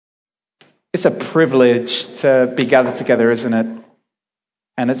It's a privilege to be gathered together, isn't it?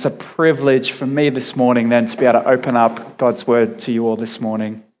 And it's a privilege for me this morning then to be able to open up God's Word to you all this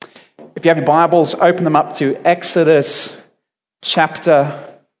morning. If you have your Bibles, open them up to Exodus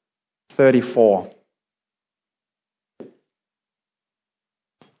chapter 34.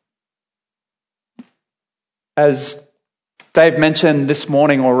 As Dave mentioned this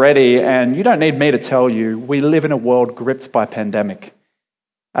morning already, and you don't need me to tell you, we live in a world gripped by pandemic.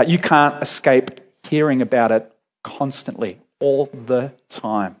 You can't escape hearing about it constantly, all the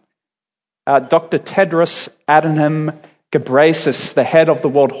time. Dr. Tedros Adhanom Ghebreyesus, the head of the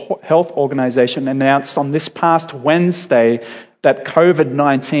World Health Organization, announced on this past Wednesday that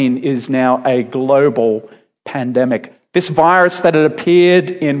COVID-19 is now a global pandemic. This virus that had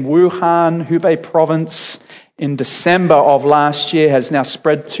appeared in Wuhan, Hubei province, in December of last year has now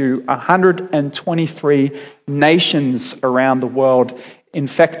spread to 123 nations around the world,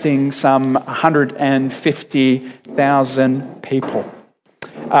 infecting some 150,000 people.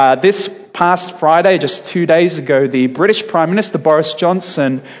 This past Friday, just 2 days ago, the British Prime Minister Boris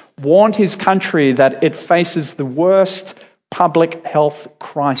Johnson warned his country that it faces the worst public health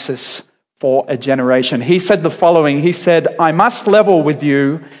crisis for a generation. He said the following, he said, "I must level with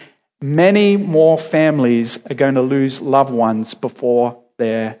you, many more families are going to lose loved ones before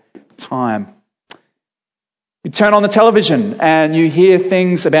their time." You turn on the television and you hear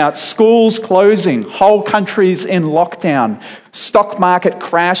things about schools closing, whole countries in lockdown, stock market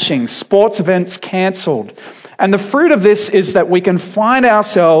crashing, sports events cancelled. And the fruit of this is that we can find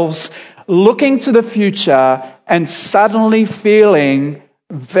ourselves looking to the future and suddenly feeling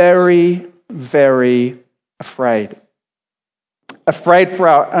very, very afraid. Afraid for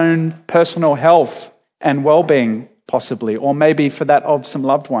our own personal health and well-being, possibly, or maybe for that of some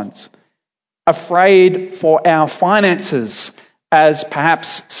loved ones. Afraid for our finances as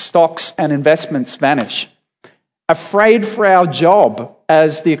perhaps stocks and investments vanish. Afraid for our job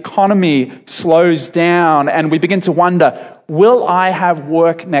as the economy slows down and we begin to wonder, will I have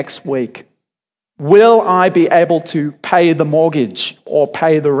work next week? Will I be able to pay the mortgage or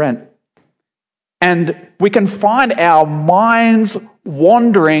pay the rent? And we can find our minds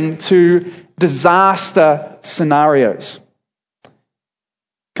wandering to disaster scenarios.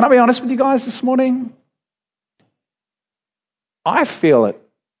 Can I be honest with you guys this morning? I feel it.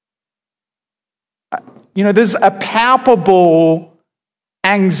 There's a palpable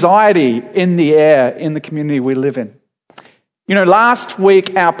anxiety in the air in the community we live in. Last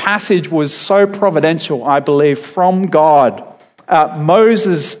week our passage was so providential, I believe, from God.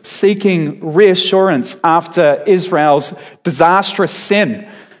 Moses seeking reassurance after Israel's disastrous sin.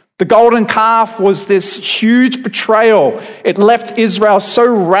 The golden calf was this huge betrayal. It left Israel so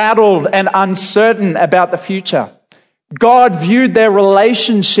rattled and uncertain about the future. God viewed their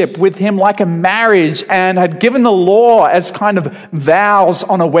relationship with him like a marriage and had given the law as kind of vows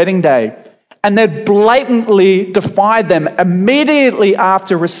on a wedding day. And they'd blatantly defied them immediately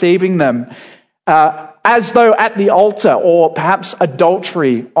after receiving them, as though at the altar or perhaps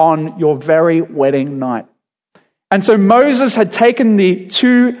adultery on your very wedding night. And so Moses had taken the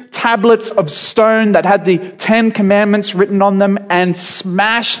 2 tablets of stone that had the 10 commandments written on them and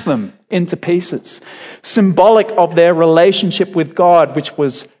smashed them into pieces, symbolic of their relationship with God, which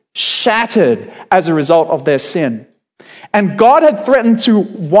was shattered as a result of their sin. And God had threatened to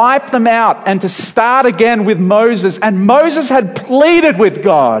wipe them out and to start again with Moses. And Moses had pleaded with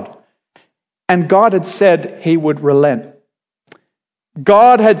God. And God had said he would relent.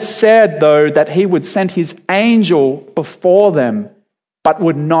 God had said, though, that he would send his angel before them, but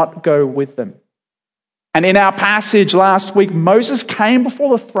would not go with them. And in our passage last week, Moses came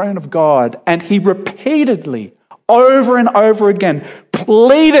before the throne of God and he repeatedly, over and over again,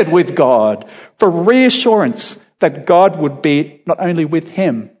 pleaded with God for reassurance that God would be not only with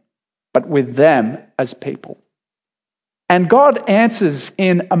him, but with them as people. And God answers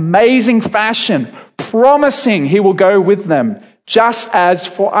in amazing fashion, promising he will go with them, just as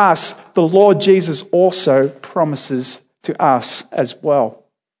for us, the Lord Jesus also promises to us as well.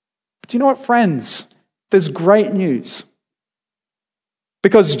 But do you know what, friends? There's great news.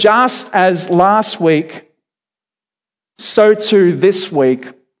 Because just as last week, so too this week,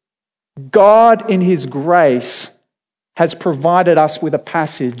 God in his grace has provided us with a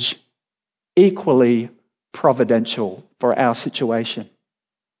passage equally providential for our situation.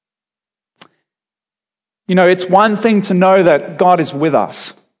 It's one thing to know that God is with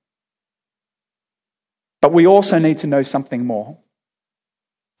us, but we also need to know something more.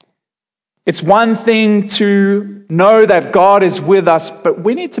 It's one thing to know that God is with us, but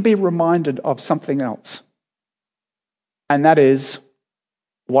we need to be reminded of something else. And that is,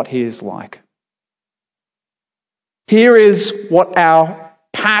 what he is like. Here is what our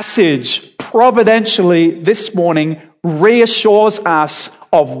passage providentially this morning reassures us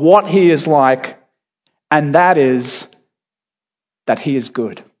of what he is like, and that is that he is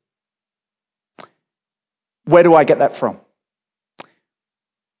good. Where do I get that from?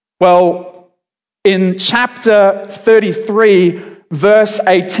 Well, in chapter 33, verse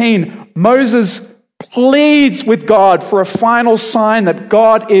 18, Moses pleads with God for a final sign that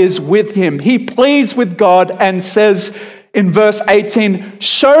God is with him. He pleads with God and says in verse 18,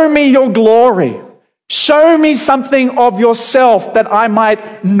 "Show me your glory. Show me something of yourself that I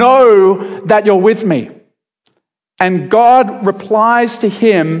might know that you're with me." And God replies to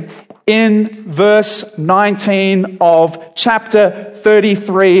him in verse 19 of chapter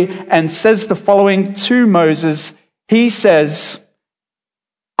 33 and says the following to Moses. He says,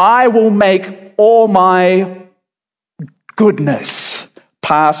 "I will make all my goodness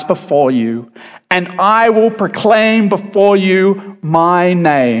pass before you, and I will proclaim before you my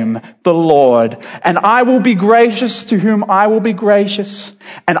name, the Lord. And I will be gracious to whom I will be gracious,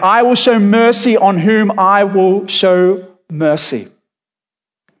 and I will show mercy on whom I will show mercy."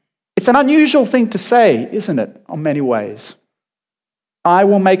 It's an unusual thing to say, isn't it, in many ways? I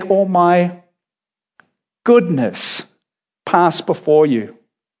will make all my goodness pass before you.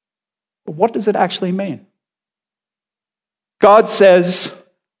 But what does it actually mean? God says,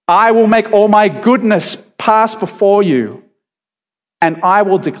 "I will make all my goodness pass before you, and I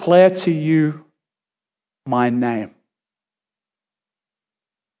will declare to you my name."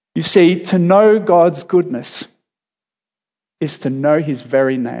 You see, to know God's goodness is to know his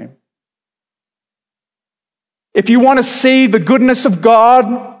very name. If you want to see the goodness of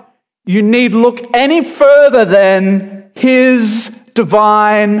God, you need look any further than his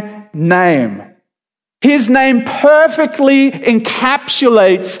divine name. His name perfectly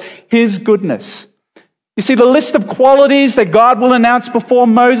encapsulates his goodness. You see, the list of qualities that God will announce before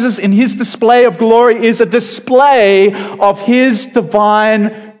Moses in his display of glory is a display of his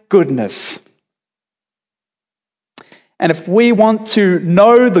divine goodness. And if we want to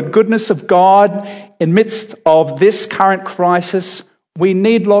know the goodness of God in midst of this current crisis, we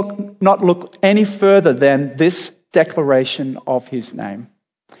need not look any further than this declaration of his name.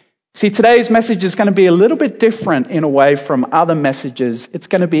 See, today's message is going to be a little bit different in a way from other messages. It's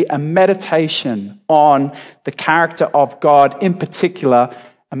going to be a meditation on the character of God, in particular,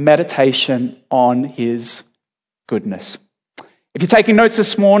 a meditation on his goodness. If you're taking notes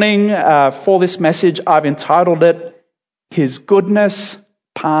this morning for this message, I've entitled it, "His Goodness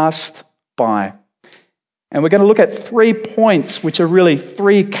Passed By." And we're going to look at 3 points, which are really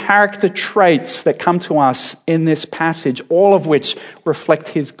 3 character traits that come to us in this passage, all of which reflect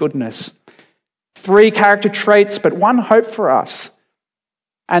his goodness. 3 character traits, but one hope for us.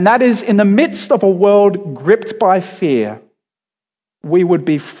 And that is, in the midst of a world gripped by fear, we would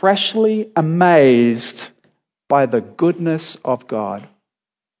be freshly amazed by the goodness of God.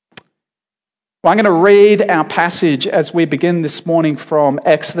 Well, I'm going to read our passage as we begin this morning from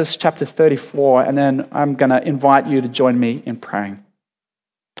Exodus chapter 34, and then I'm going to invite you to join me in praying.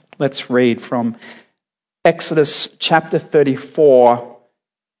 Let's read from Exodus chapter 34,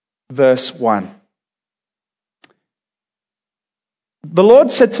 verse 1. The Lord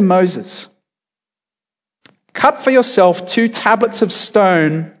said to Moses, "Cut for yourself 2 tablets of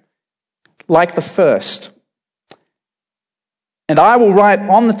stone like the first, and I will write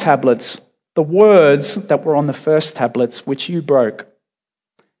on the tablets the words that were on the first tablets, which you broke.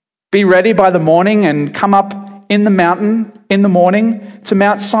 Be ready by the morning and come up in the mountain in the morning to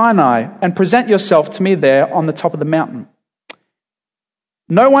Mount Sinai and present yourself to me there on the top of the mountain.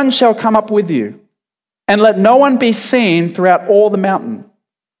 No one shall come up with you, and let no one be seen throughout all the mountain.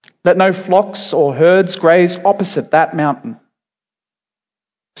 Let no flocks or herds graze opposite that mountain."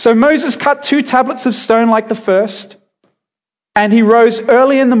 So Moses cut 2 tablets of stone like the first, and he rose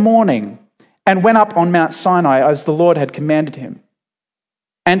early in the morning and went up on Mount Sinai as the Lord had commanded him,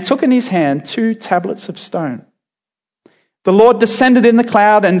 and took in his hand 2 tablets of stone. The Lord descended in the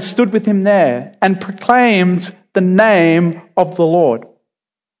cloud and stood with him there, and proclaimed the name of the Lord.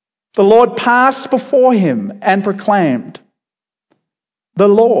 The Lord passed before him and proclaimed, the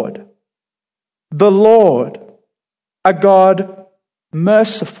Lord, a God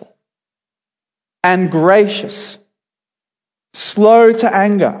merciful and gracious, slow to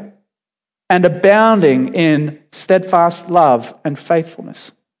anger, and abounding in steadfast love and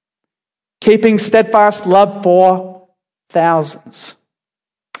faithfulness, keeping steadfast love for thousands,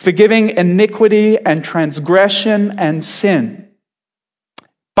 forgiving iniquity and transgression and sin,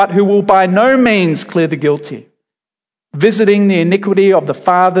 but who will by no means clear the guilty, visiting the iniquity of the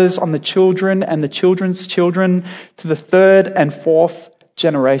fathers on the children and the children's children to the third and fourth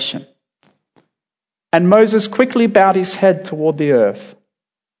generation. And Moses quickly bowed his head toward the earth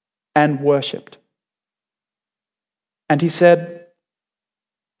and worshipped. And he said,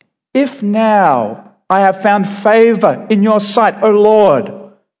 "If now I have found favor in your sight, O Lord,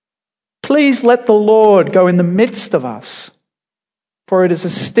 please let the Lord go in the midst of us, for it is a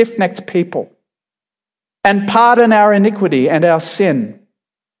stiff-necked people. And pardon our iniquity and our sin,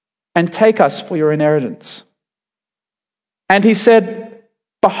 and take us for your inheritance." And he said,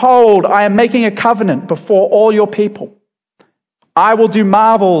 "Behold, I am making a covenant before all your people. I will do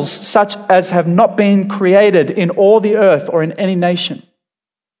marvels such as have not been created in all the earth or in any nation.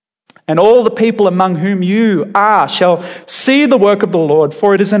 And all the people among whom you are shall see the work of the Lord,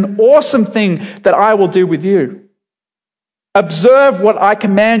 for it is an awesome thing that I will do with you. Observe what I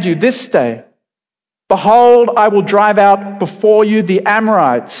command you this day. Behold, I will drive out before you the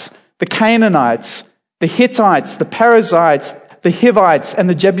Amorites, the Canaanites, the Hittites, the Perizzites, the Hivites, and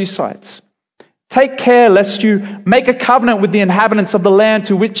the Jebusites. Take care lest you make a covenant with the inhabitants of the land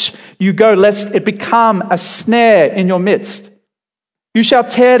to which you go, lest it become a snare in your midst. You shall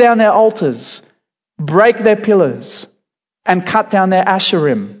tear down their altars, break their pillars, and cut down their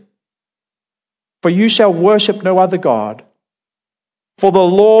Asherim. For you shall worship no other God. For the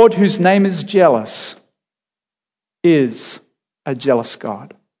Lord, whose name is jealous, is a jealous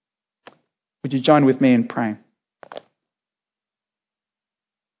God." Would you join with me in praying?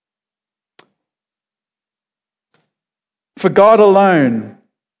 For God alone,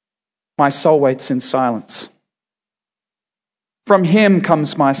 my soul waits in silence. From him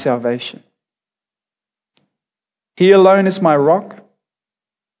comes my salvation. He alone is my rock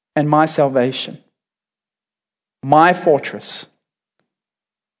and my salvation, my fortress.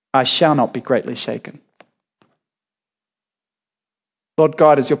 I shall not be greatly shaken. Lord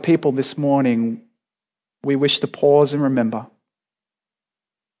God, as your people this morning, we wish to pause and remember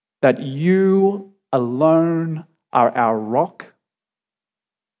that you alone are our rock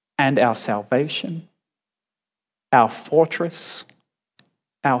and our salvation, our fortress,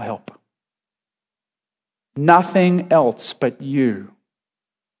 our help. Nothing else but you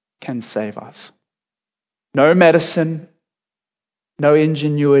can save us. No medicine, no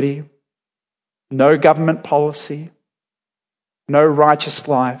ingenuity, no government policy, no righteous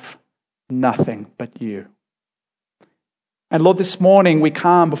life, nothing but you. And Lord, this morning we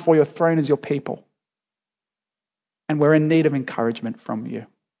come before your throne as your people, and we're in need of encouragement from you.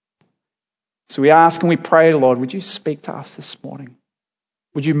 So we ask and we pray, Lord, would you speak to us this morning?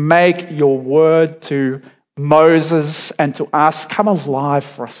 Would you make your word to Moses and to us come alive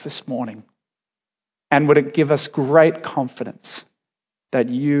for us this morning? And would it give us great confidence that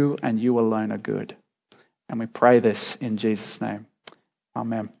you and you alone are good? And we pray this in Jesus' name.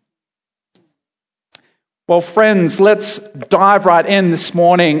 Amen. Well, friends, let's dive right in this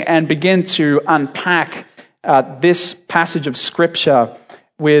morning and begin to unpack this passage of Scripture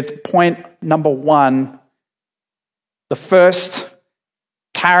with point number 1, the first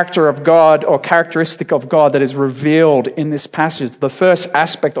character of God or characteristic of God that is revealed in this passage, the first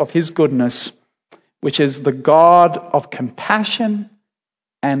aspect of his goodness, which is the God of compassion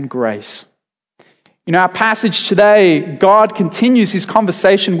and grace. In our passage today, God continues his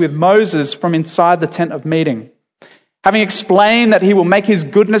conversation with Moses from inside the tent of meeting. Having explained that he will make his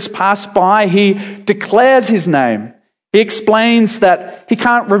goodness pass by, he declares his name. He explains that he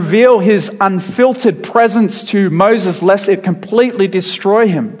can't reveal his unfiltered presence to Moses lest it completely destroy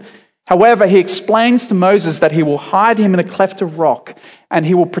him. However, he explains to Moses that he will hide him in a cleft of rock and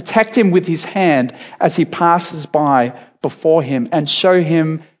he will protect him with his hand as he passes by before him and show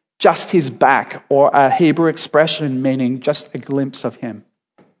him just his back, or a Hebrew expression meaning just a glimpse of him.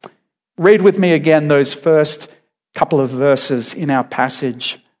 Read with me again those first couple of verses in our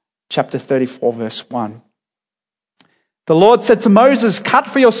passage, chapter 34, verse 1. The Lord said to Moses, "Cut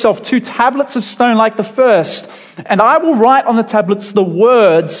for yourself 2 tablets of stone like the first, and I will write on the tablets the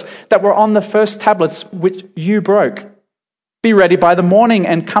words that were on the first tablets which you broke. Be ready by the morning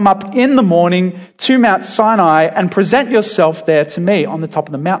and come up in the morning to Mount Sinai and present yourself there to me on the top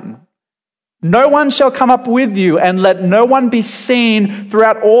of the mountain. No one shall come up with you, and let no one be seen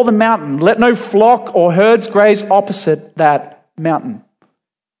throughout all the mountain. Let no flock or herds graze opposite that mountain."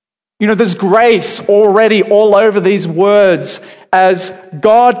 You know, there's grace already all over these words as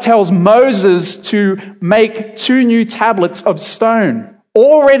God tells Moses to make 2 new tablets of stone,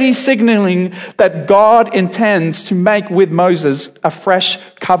 already signaling that God intends to make with Moses a fresh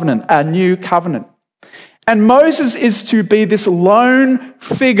covenant, a new covenant. And Moses is to be this lone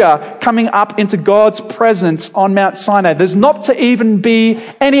figure coming up into God's presence on Mount Sinai. There's not to even be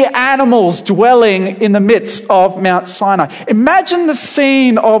any animals dwelling in the midst of Mount Sinai. Imagine the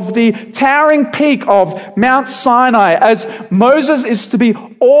scene of the towering peak of Mount Sinai as Moses is to be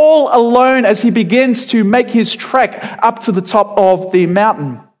all alone as he begins to make his trek up to the top of the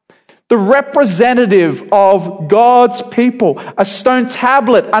mountain. The representative of God's people, a stone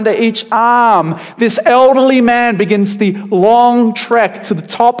tablet under each arm. This elderly man begins the long trek to the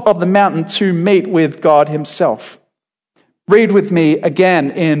top of the mountain to meet with God himself. Read with me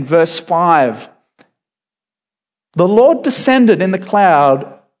again in verse 5. The Lord descended in the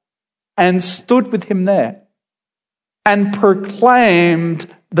cloud and stood with him there and proclaimed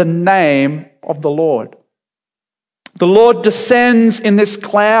the name of the Lord. The Lord descends in this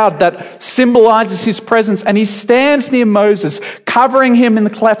cloud that symbolizes his presence, and he stands near Moses, covering him in the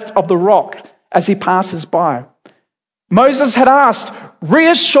cleft of the rock as he passes by. Moses had asked,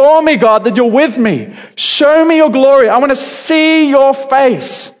 "Reassure me, God, that you're with me. Show me your glory. I want to see your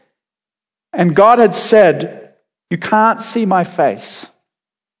face." And God had said, "You can't see my face,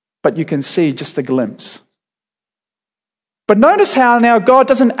 but you can see just a glimpse." But notice how now God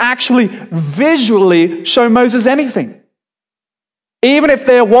doesn't actually visually show Moses anything. Even if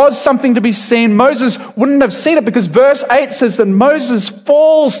there was something to be seen, Moses wouldn't have seen it because verse 8 says that Moses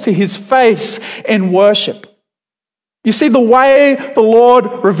falls to his face in worship. You see, the way the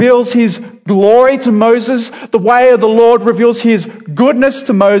Lord reveals his glory to Moses, the way the Lord reveals his goodness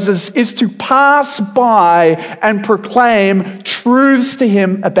to Moses is to pass by and proclaim truths to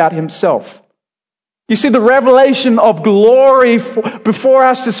him about himself. You see, the revelation of glory before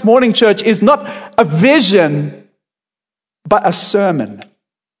us this morning, church, is not a vision, but a sermon.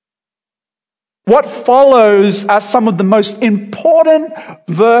 What follows are some of the most important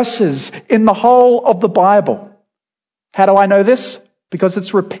verses in the whole of the Bible. How do I know this? Because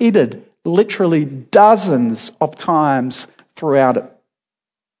it's repeated literally dozens of times throughout it.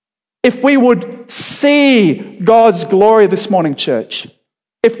 If we would see God's glory this morning, church,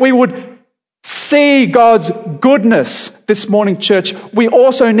 if we would see God's goodness this morning, church, we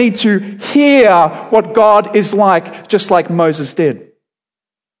also need to hear what God is like, just like Moses did.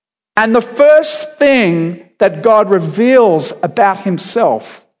 And the first thing that God reveals about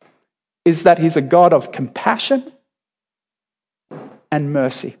himself is that he's a God of compassion and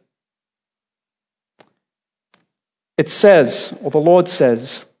mercy. It says, or the Lord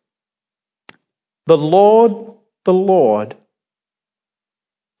says, the Lord,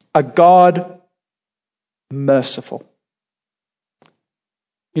 a God merciful.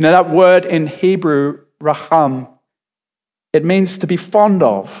 You know that word in Hebrew, raham, it means to be fond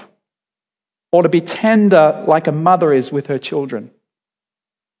of or to be tender like a mother is with her children.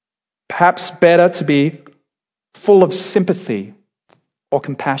 Perhaps better to be full of sympathy or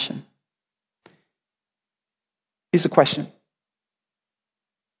compassion. Here's a question.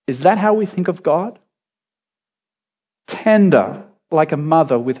 Is that how we think of God? Tender like a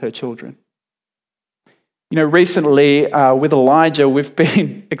mother with her children. You know, recently with Elijah, we've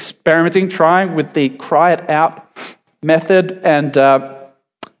been experimenting, trying with the cry it out method. And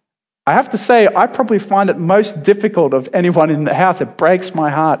I have to say, I probably find it most difficult of anyone in the house. It breaks my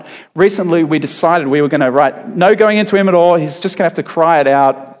heart. Recently, we decided we were going to no going into him at all. He's just going to have to cry it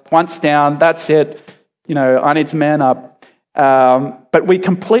out once down. That's it. You know, I need to man up. But we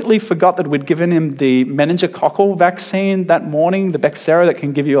completely forgot that we'd given him the meningococcal vaccine that morning, the Bexsero that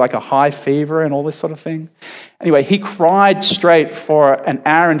can give you like a high fever and all this sort of thing. Anyway, he cried straight for an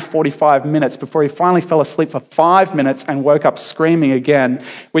hour and 45 minutes before he finally fell asleep for 5 minutes and woke up screaming again,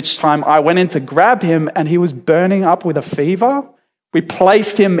 which time I went in to grab him and he was burning up with a fever. We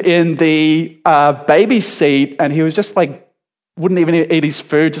placed him in the baby seat and he was just like, wouldn't even eat his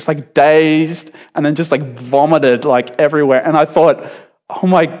food, just like dazed, and then just like vomited like everywhere. And I thought, oh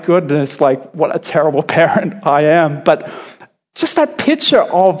my goodness, like what a terrible parent I am. But just that picture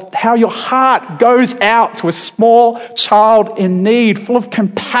of how your heart goes out to a small child in need, full of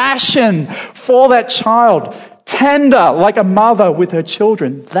compassion for that child, tender like a mother with her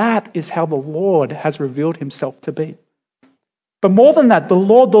children. That is how the Lord has revealed himself to be. But more than that, the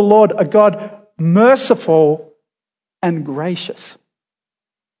Lord, a God merciful and gracious.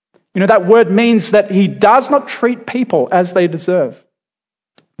 You know, that word means that he does not treat people as they deserve.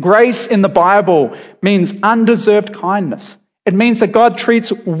 Grace in the Bible means undeserved kindness. It means that God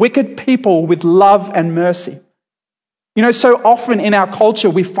treats wicked people with love and mercy. You know, so often in our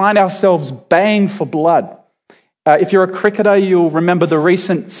culture we find ourselves baying for blood. If you're a cricketer, you'll remember the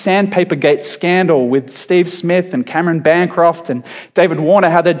recent Sandpaper Gate scandal with Steve Smith and Cameron Bancroft and David Warner,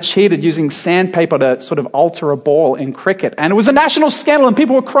 how they'd cheated using sandpaper to sort of alter a ball in cricket. And it was a national scandal and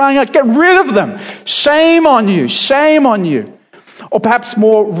people were crying out, "Get rid of them! Shame on you! Shame on you!" Or perhaps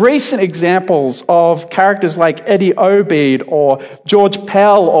more recent examples of characters like Eddie Obeid or George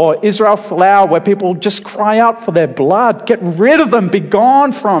Pell or Israel Folau, where people just cry out for their blood. Get rid of them! Be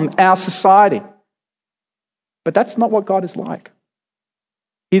gone from our society. But that's not what God is like.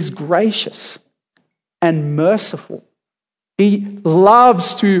 He's gracious and merciful. He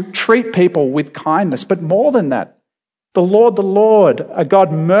loves to treat people with kindness. But more than that, the Lord, a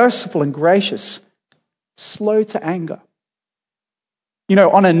God merciful and gracious, slow to anger. You know,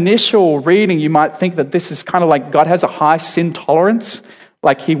 on initial reading, you might think that this is kind of like God has a high sin tolerance.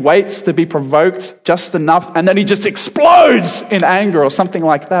 Like he waits to be provoked just enough and then he just explodes in anger or something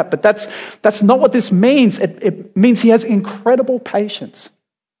like that. But that's not what this means. It means he has incredible patience.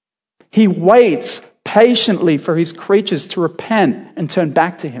 He waits patiently for his creatures to repent and turn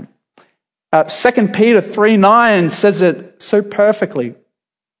back to him. 2 Peter 3:9 says it so perfectly.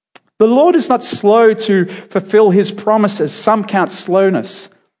 The Lord is not slow to fulfill his promises, some count slowness,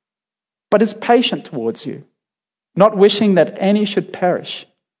 but is patient towards you, not wishing that any should perish,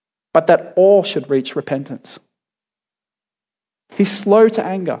 but that all should reach repentance. He's slow to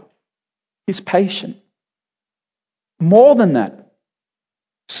anger. He's patient. More than that,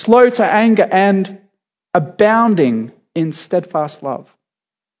 slow to anger and abounding in steadfast love.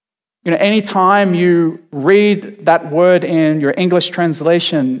 You know, anytime you read that word in your English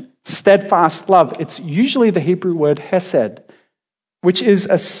translation, steadfast love, it's usually the Hebrew word hesed, which is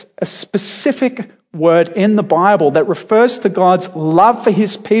a specific word in the Bible that refers to God's love for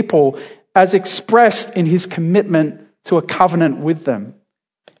his people as expressed in his commitment to a covenant with them.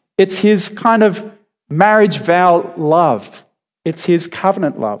 It's his kind of marriage vow love. It's his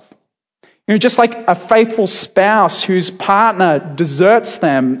covenant love. You know, just like a faithful spouse whose partner deserts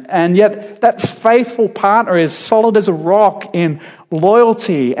them, and yet that faithful partner is solid as a rock in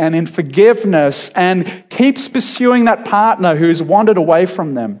loyalty and in forgiveness and keeps pursuing that partner who's wandered away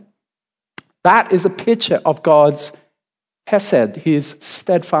from them. That is a picture of God's hesed, his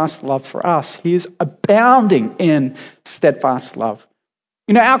steadfast love for us. He is abounding in steadfast love.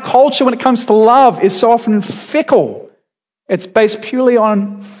 You know, our culture when it comes to love is so often fickle. It's based purely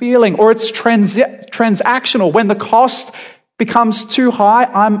on feeling, or it's transactional. When the cost becomes too high,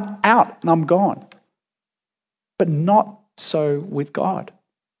 I'm out and I'm gone. But not so with God.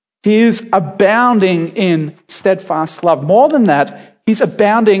 He is abounding in steadfast love. More than that, he's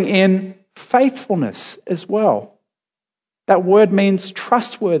abounding in faithfulness as well. That word means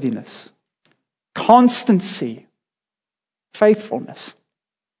trustworthiness, constancy, faithfulness.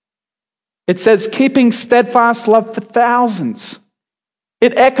 It says keeping steadfast love for thousands.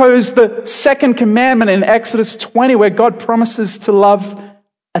 It echoes the second commandment in Exodus 20 where God promises to love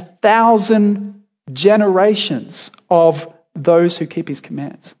 1,000 generations of those who keep his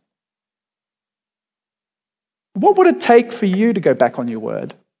commands. What would it take for you to go back on your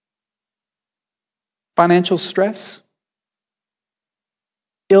word? Financial stress?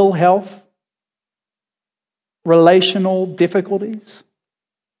 Ill health? Relational difficulties?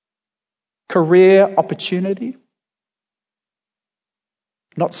 Career opportunity?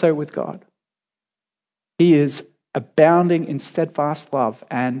 Not so with God. He is abounding in steadfast love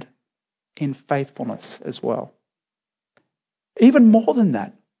and in faithfulness as well. Even more than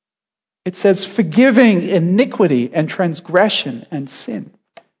that, it says forgiving iniquity and transgression and sin.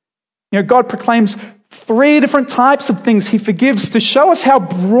 You know, God proclaims 3 different types of things he forgives to show us how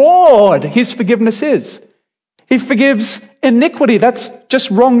broad his forgiveness is. He forgives iniquity, that's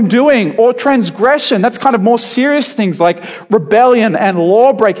just wrongdoing, or transgression, that's kind of more serious things like rebellion and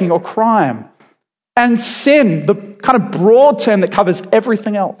law breaking or crime. And sin, the kind of broad term that covers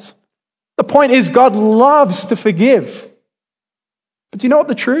everything else. The point is God loves to forgive. But do you know what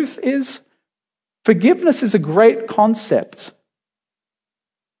the truth is? Forgiveness is a great concept,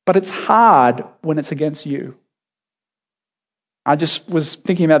 but it's hard when it's against you. I just was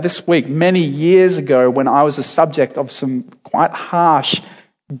thinking about this week, many years ago, when I was the subject of some quite harsh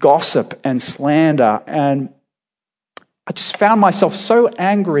gossip and slander, and I just found myself so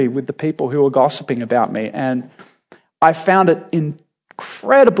angry with the people who were gossiping about me, and I found it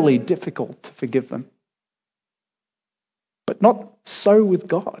incredibly difficult to forgive them. But not so with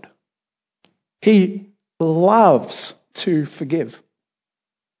God. He loves to forgive.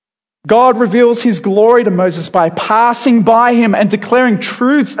 God reveals his glory to Moses by passing by him and declaring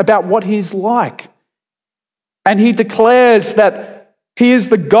truths about what he's like. And he declares that he is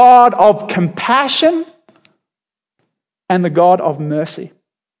the God of compassion and the God of mercy.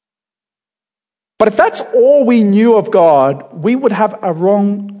 But if that's all we knew of God, we would have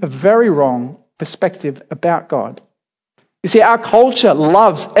a very wrong perspective about God. You see, our culture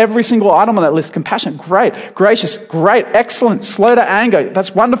loves every single item on that list. Compassionate, great. Gracious, great. Excellent. Slow to anger,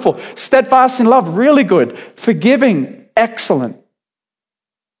 that's wonderful. Steadfast in love, really good. Forgiving, excellent.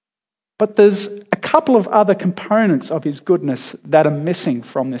 But there's a couple of other components of his goodness that are missing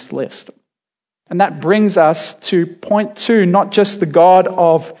from this list. And that brings us to point 2, not just the God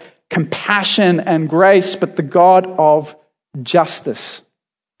of compassion and grace, but the God of justice.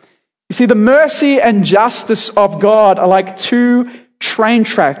 You see, the mercy and justice of God are like two train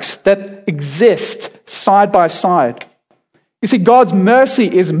tracks that exist side by side. You see, God's mercy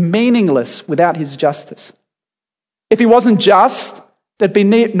is meaningless without his justice. If he wasn't just, there'd be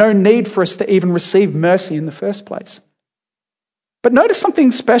no need for us to even receive mercy in the first place. But notice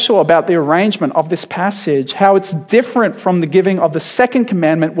something special about the arrangement of this passage, how it's different from the giving of the second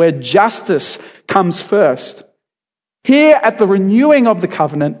commandment where justice comes first. Here at the renewing of the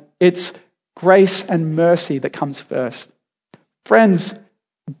covenant, it's grace and mercy that comes first. Friends,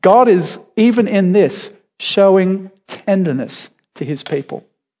 God is, even in this, showing tenderness to his people.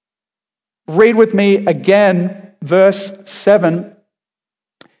 Read with me again, verse 7.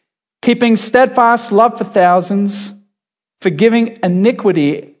 Keeping steadfast love for thousands, forgiving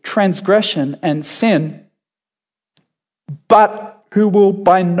iniquity, transgression, and sin, but who will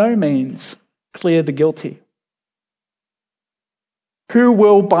by no means clear the guilty. Who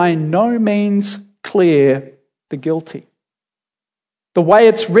will by no means clear the guilty. The way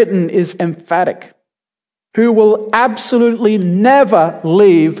it's written is emphatic. Who will absolutely never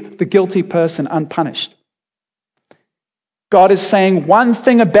leave the guilty person unpunished. God is saying, one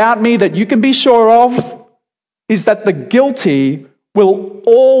thing about me that you can be sure of is that the guilty will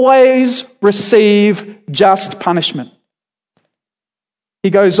always receive just punishment. He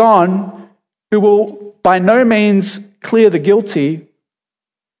goes on, who will by no means clear the guilty,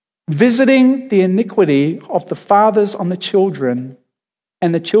 visiting the iniquity of the fathers on the children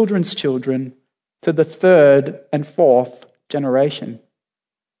and the children's children to the third and fourth generation.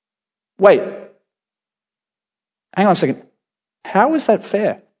 Wait, hang on a second. How is that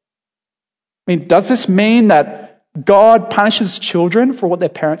fair? I mean, does this mean that God punishes children for what their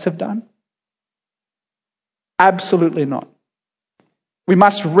parents have done? Absolutely not. We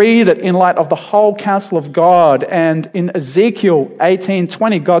must read it in light of the whole counsel of God. And in Ezekiel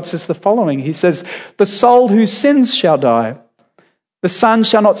 18:20, God says the following. He says, "The soul who sins shall die. The son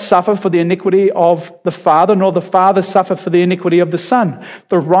shall not suffer for the iniquity of the father, nor the father suffer for the iniquity of the son.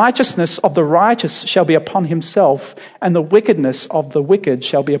 The righteousness of the righteous shall be upon himself, and the wickedness of the wicked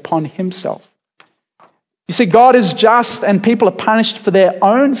shall be upon himself." You see, God is just, and people are punished for their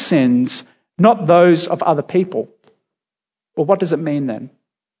own sins, not those of other people. Well, what does it mean then?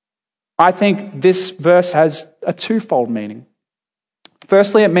 I think this verse has a twofold meaning.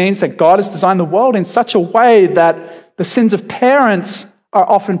 Firstly, it means that God has designed the world in such a way that the sins of parents are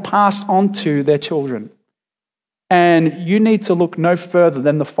often passed on to their children. And you need to look no further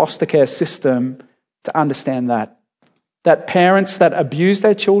than the foster care system to understand that. That parents that abuse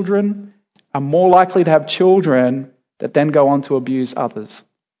their children are more likely to have children that then go on to abuse others.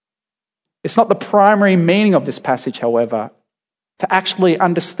 It's not the primary meaning of this passage, however. To actually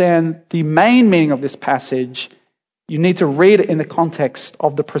understand the main meaning of this passage, you need to read it in the context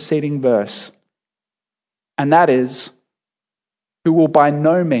of the preceding verse. And that is, who will by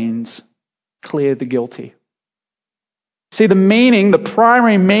no means clear the guilty. See, the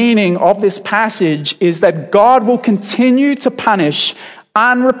primary meaning of this passage is that God will continue to punish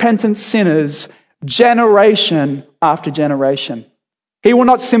unrepentant sinners generation after generation. He will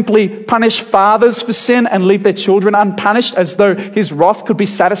not simply punish fathers for sin and leave their children unpunished as though his wrath could be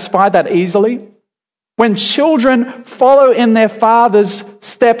satisfied that easily. When children follow in their father's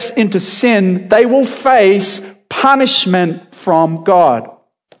steps into sin, they will face punishment from God.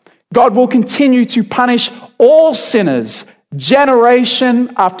 God will continue to punish all sinners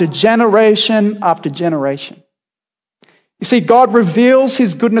generation after generation after generation. You see, God reveals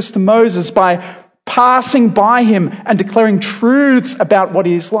his goodness to Moses by passing by him and declaring truths about what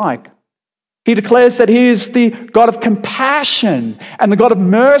he is like. He declares that he is the God of compassion and the God of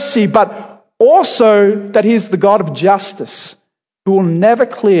mercy, but also that he is the God of justice, who will never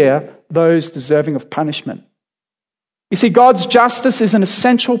clear those deserving of punishment. You see, God's justice is an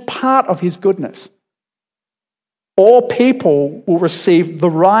essential part of his goodness. All people will receive the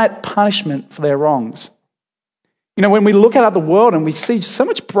right punishment for their wrongs. You know, when we look at the world and we see so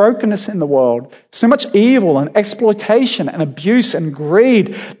much brokenness in the world, so much evil and exploitation and abuse and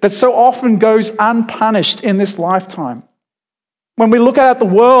greed that so often goes unpunished in this lifetime, When we look at the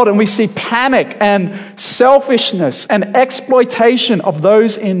world and we see panic and selfishness and exploitation of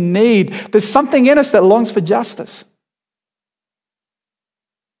those in need, there's something in us that longs for justice.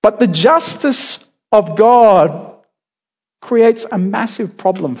 But the justice of God creates a massive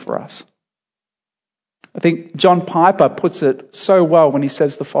problem for us. I think John Piper puts it so well when he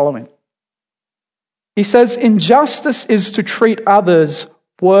says the following. He says, injustice is to treat others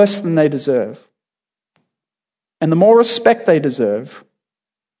worse than they deserve. And the more respect they deserve,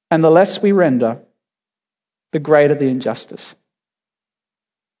 and the less we render, the greater the injustice.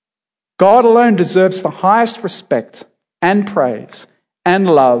 God alone deserves the highest respect and praise and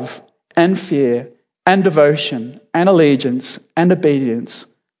love and fear and devotion and allegiance and obedience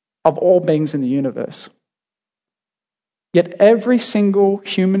of all beings in the universe. Yet every single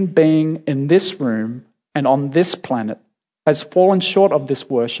human being in this room and on this planet has fallen short of this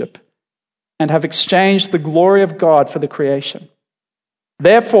worship and have exchanged the glory of God for the creation.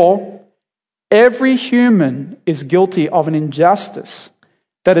 Therefore, every human is guilty of an injustice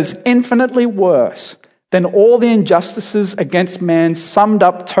that is infinitely worse than all the injustices against man summed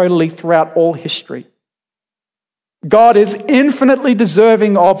up totally throughout all history. God is infinitely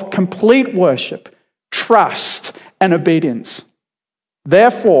deserving of complete worship, trust, and obedience.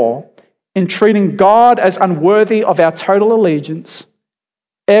 Therefore, in treating God as unworthy of our total allegiance,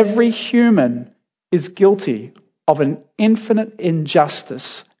 every human is guilty of an infinite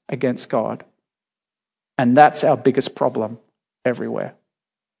injustice against God. And that's our biggest problem everywhere.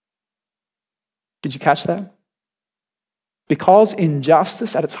 Did you catch that? Because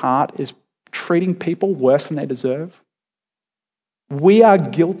injustice at its heart is treating people worse than they deserve, we are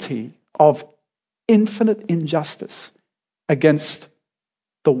guilty of infinite injustice against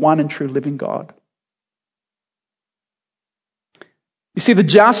the one and true living God. You see, the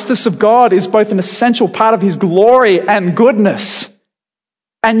justice of God is both an essential part of His glory and goodness,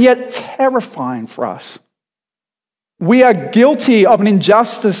 and yet terrifying for us. We are guilty of an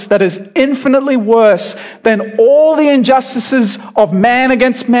injustice that is infinitely worse than all the injustices of man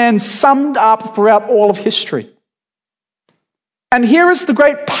against man summed up throughout all of history. And here is the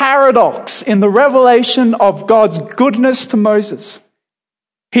great paradox in the revelation of God's goodness to Moses.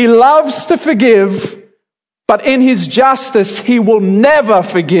 He loves to forgive, but in His justice, He will never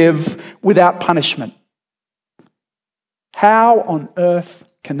forgive without punishment. How on earth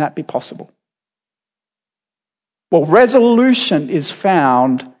can that be possible? Well, resolution is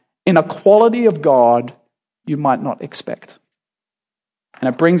found in a quality of God you might not expect. And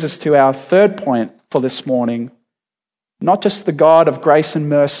it brings us to our third point for this morning. Not just the God of grace and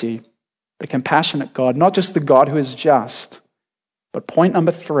mercy, the compassionate God, not just the God who is just, but point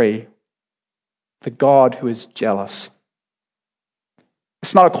number 3, the God who is jealous.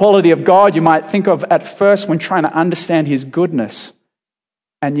 It's not a quality of God you might think of at first when trying to understand His goodness.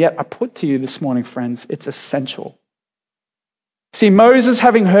 And yet I put to you this morning, friends, it's essential. See, Moses,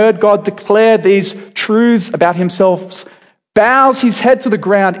 having heard God declare these truths about himself, bows his head to the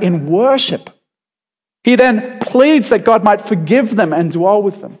ground in worship. He then pleads that God might forgive them and dwell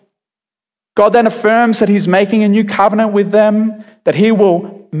with them. God then affirms that He's making a new covenant with them, that He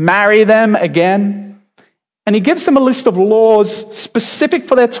will marry them again. And He gives them a list of laws specific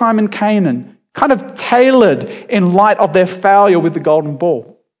for their time in Canaan, kind of tailored in light of their failure with the golden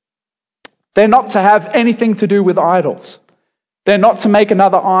bull. They're not to have anything to do with idols. They're not to make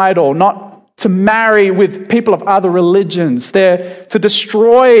another idol, not to marry with people of other religions. They're to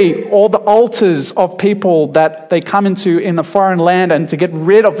destroy all the altars of people that they come into in a foreign land and to get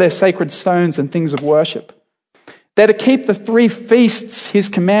rid of their sacred stones and things of worship. They're to keep the 3 feasts He's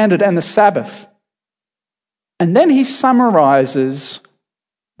commanded and the Sabbath. And then He summarizes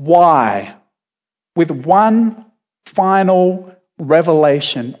why with one final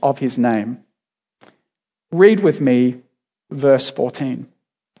revelation of His name. Read with me verse 14.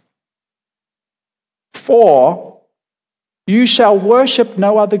 For you shall worship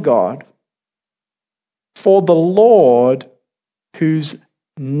no other God, for the Lord, whose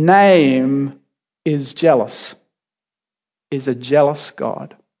name is jealous, is a jealous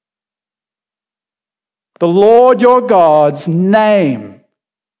God. The Lord your God's name,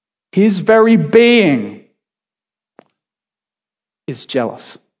 His very being, is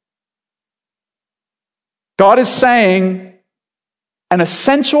jealous. God is saying, an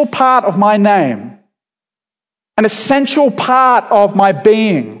essential part of my name, an essential part of my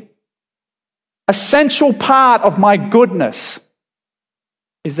being, essential part of my goodness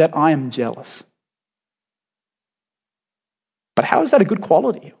is that I am jealous. But how is that a good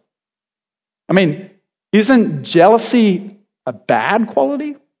quality? I mean, isn't jealousy a bad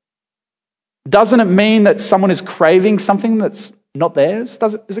quality? Doesn't it mean that someone is craving something that's not theirs?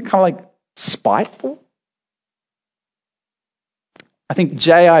 Is it kind of like spiteful? I think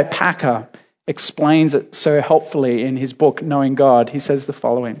J.I. Packer explains it so helpfully in his book, Knowing God. He says the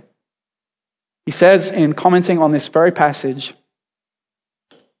following. He says, in commenting on this very passage,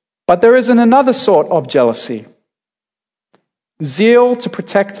 "But there is another sort of jealousy, zeal to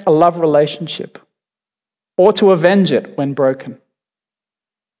protect a love relationship or to avenge it when broken.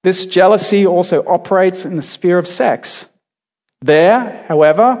 This jealousy also operates in the sphere of sex. There,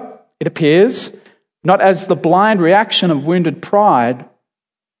 however, it appears not as the blind reaction of wounded pride,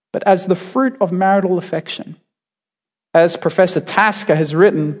 but as the fruit of marital affection. As Professor Tasker has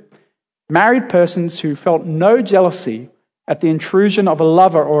written, married persons who felt no jealousy at the intrusion of a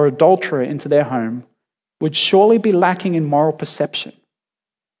lover or adulterer into their home would surely be lacking in moral perception.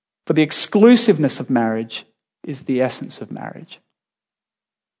 For the exclusiveness of marriage is the essence of marriage."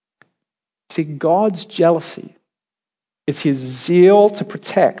 See, God's jealousy is his zeal to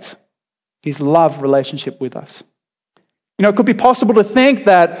protect his love relationship with us. You know, it could be possible to think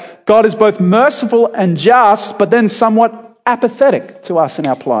that God is both merciful and just, but then somewhat apathetic to us in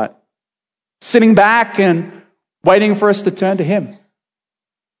our plight, sitting back and waiting for us to turn to him.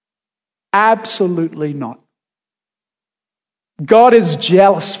 Absolutely not. God is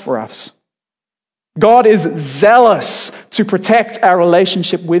jealous for us. God is zealous to protect our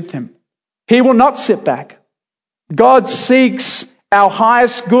relationship with him. He will not sit back. God seeks our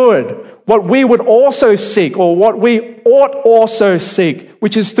highest good, what we would also seek, or what we ought also seek,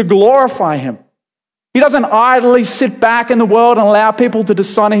 which is to glorify him. He doesn't idly sit back in the world and allow people to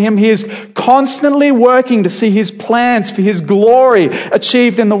dishonor him. He is constantly working to see his plans for his glory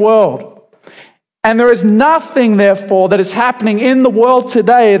achieved in the world. And there is nothing, therefore, that is happening in the world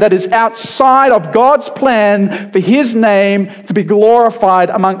today that is outside of God's plan for his name to be glorified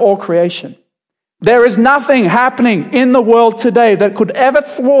among all creation. There is nothing happening in the world today that could ever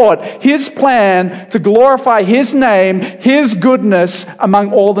thwart his plan to glorify his name, his goodness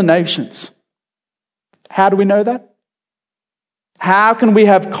among all the nations. How do we know that? How can we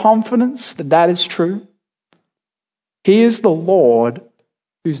have confidence that that is true? He is the Lord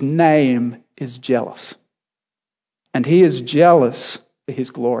whose name is jealous. And he is jealous for his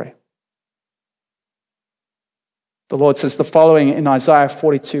glory. The Lord says the following in Isaiah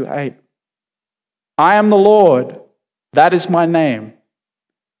 42:8. "I am the Lord, that is my name.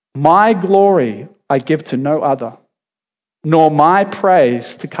 My glory I give to no other, nor my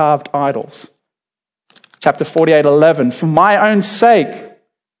praise to carved idols." Chapter 48:11. For my own sake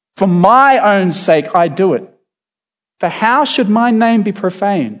I do it. For how should my name be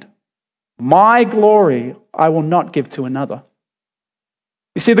profaned? My glory I will not give to another.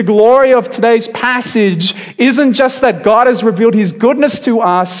 You see, the glory of today's passage isn't just that God has revealed his goodness to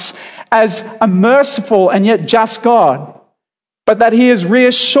us as a merciful and yet just God, but that he has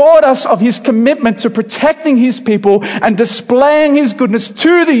reassured us of his commitment to protecting his people and displaying his goodness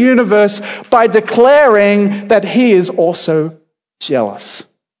to the universe by declaring that he is also jealous.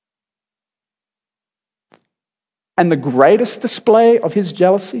 And the greatest display of his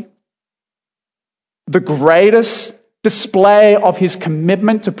jealousy, the greatest display of his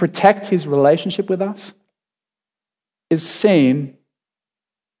commitment to protect his relationship with us, is seen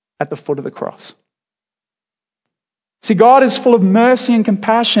at the foot of the cross. See, God is full of mercy and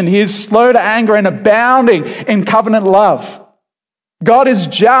compassion. He is slow to anger and abounding in covenant love. God is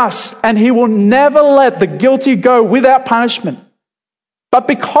just, and he will never let the guilty go without punishment. But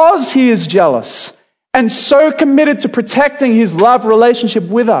because he is jealous and so committed to protecting his love relationship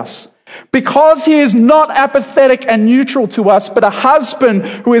with us, because he is not apathetic and neutral to us, but a husband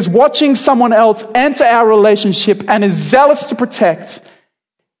who is watching someone else enter our relationship and is zealous to protect,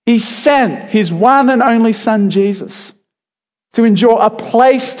 he sent his one and only Son, Jesus, to endure a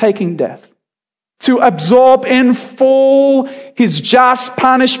place-taking death, to absorb in full his just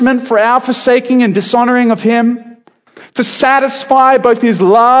punishment for our forsaking and dishonoring of him, to satisfy both his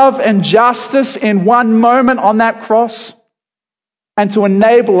love and justice in one moment on that cross, and to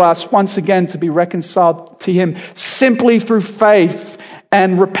enable us once again to be reconciled to him simply through faith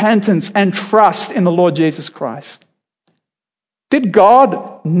and repentance and trust in the Lord Jesus Christ. Did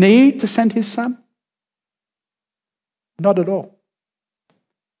God need to send his Son? Not at all.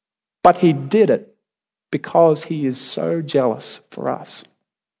 But he did it because he is so jealous for us.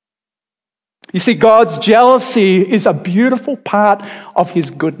 You see, God's jealousy is a beautiful part of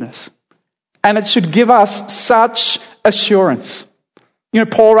his goodness, and it should give us such assurance. You know,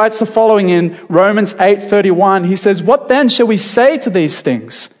 Paul writes the following in Romans 8:31. He says, "What then shall we say to these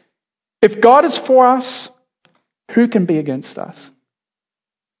things? If God is for us, who can be against us?"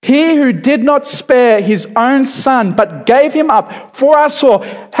 He who did not spare his own son, but gave him up for us all,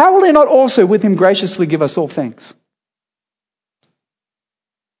 how will he not also with him graciously give us all things?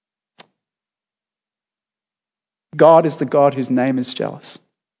 God is the God whose name is jealous.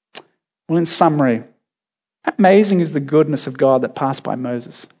 Well, in summary, how amazing is the goodness of God that passed by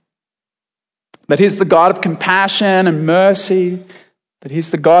Moses. That he's the God of compassion and mercy. That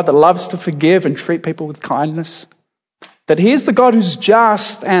he's the God that loves to forgive and treat people with kindness. That he is the God who's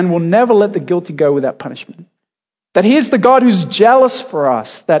just and will never let the guilty go without punishment. That he is the God who's jealous for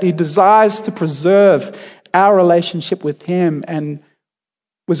us. That he desires to preserve our relationship with him and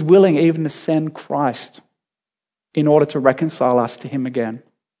was willing even to send Christ in order to reconcile us to him again.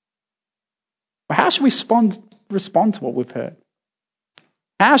 But how should we respond to what we've heard?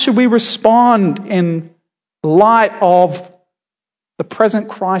 How should we respond in light of the present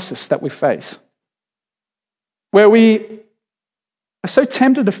crisis that we face? Where we are so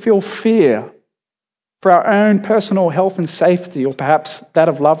tempted to feel fear for our own personal health and safety, or perhaps that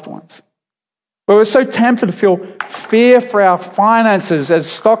of loved ones. Where we're so tempted to feel fear for our finances as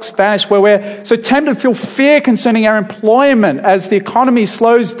stocks vanish. Where we're so tempted to feel fear concerning our employment as the economy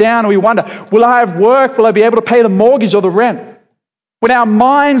slows down and we wonder, will I have work? Will I be able to pay the mortgage or the rent? When our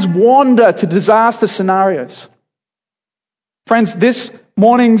minds wander to disaster scenarios. Friends, this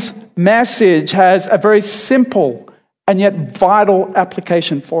morning's message has a very simple and yet vital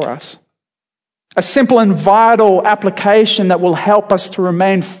application for us. A simple and vital application that will help us to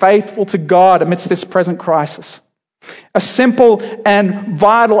remain faithful to God amidst this present crisis. A simple and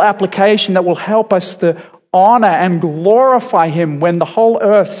vital application that will help us to honor and glorify him when the whole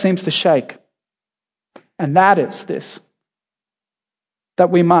earth seems to shake. And that is this: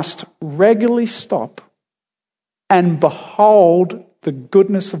 that we must regularly stop and behold the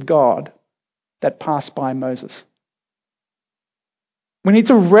goodness of God that passed by Moses. We need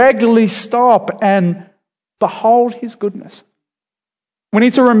to regularly stop and behold his goodness. We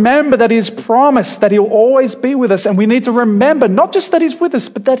need to remember that he has promised that he'll always be with us, and we need to remember not just that he's with us,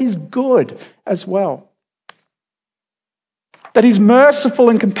 but that he's good as well. That he's merciful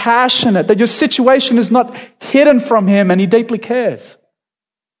and compassionate, that your situation is not hidden from him and he deeply cares.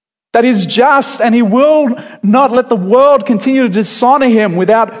 That he's just and he will not let the world continue to dishonor him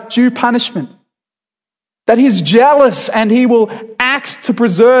without due punishment. That he's jealous and he will act to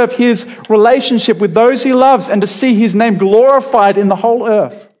preserve his relationship with those he loves and to see his name glorified in the whole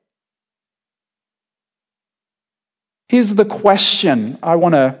earth. Here's the question I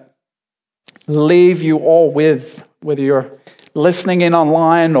want to leave you all with, whether you're listening in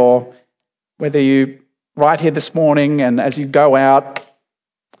online or whether you're right here this morning and as you go out.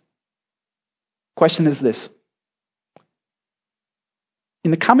 Question is this: in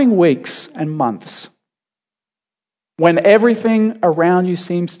the coming weeks and months, when everything around you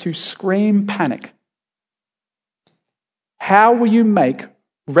seems to scream panic, how will you make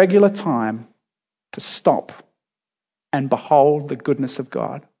regular time to stop and behold the goodness of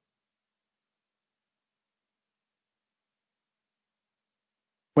God?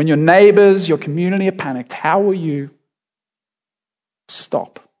 When your neighbors, your community are panicked, how will you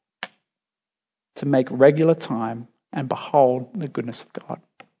stop to make regular time and behold the goodness of God?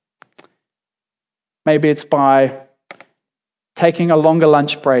 Maybe it's by taking a longer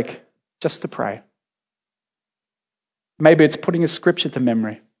lunch break just to pray. Maybe it's putting a scripture to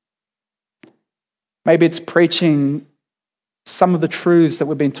memory. Maybe it's preaching some of the truths that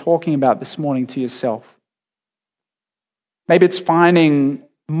we've been talking about this morning to yourself. Maybe it's finding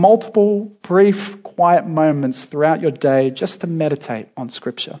multiple brief, quiet moments throughout your day just to meditate on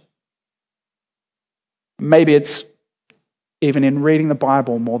scripture. Maybe it's even in reading the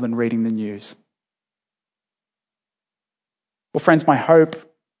Bible more than reading the news. Well, friends, my hope,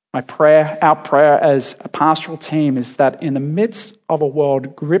 my prayer, our prayer as a pastoral team is that in the midst of a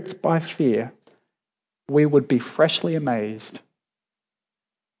world gripped by fear, we would be freshly amazed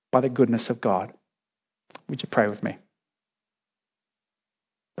by the goodness of God. Would you pray with me?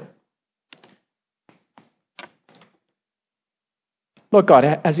 Lord God,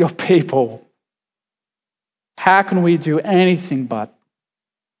 as your people, how can we do anything but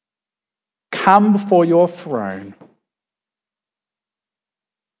come before your throne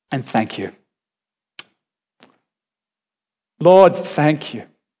and thank you? Lord, thank you.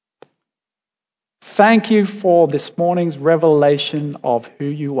 Thank you for this morning's revelation of who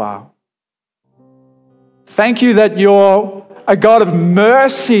you are. Thank you that you're a God of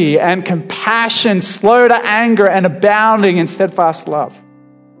mercy and compassion, slow to anger and abounding in steadfast love.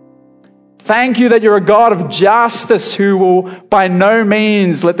 Thank you that you're a God of justice who will by no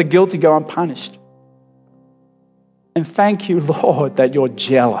means let the guilty go unpunished. And thank you, Lord, that you're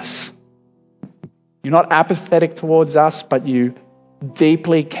jealous. You're not apathetic towards us, but you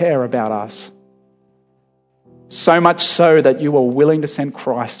deeply care about us. So much so that you were willing to send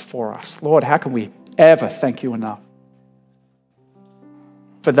Christ for us. Lord, how can we ever thank you enough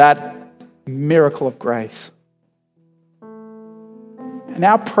for that miracle of grace? And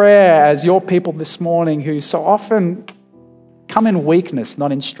our prayer as your people this morning, who so often come in weakness,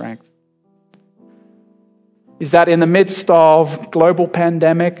 not in strength, is that in the midst of global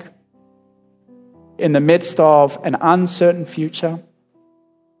pandemic, in the midst of an uncertain future,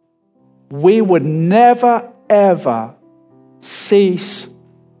 we would never, ever cease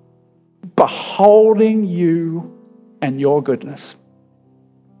beholding you and your goodness,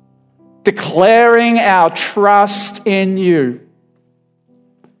 declaring our trust in you,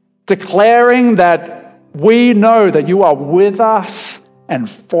 declaring that we know that you are with us and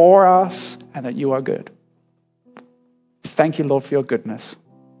for us and that you are good. Thank you, Lord, for your goodness.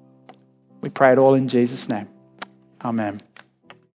 We pray it all in Jesus' name. Amen.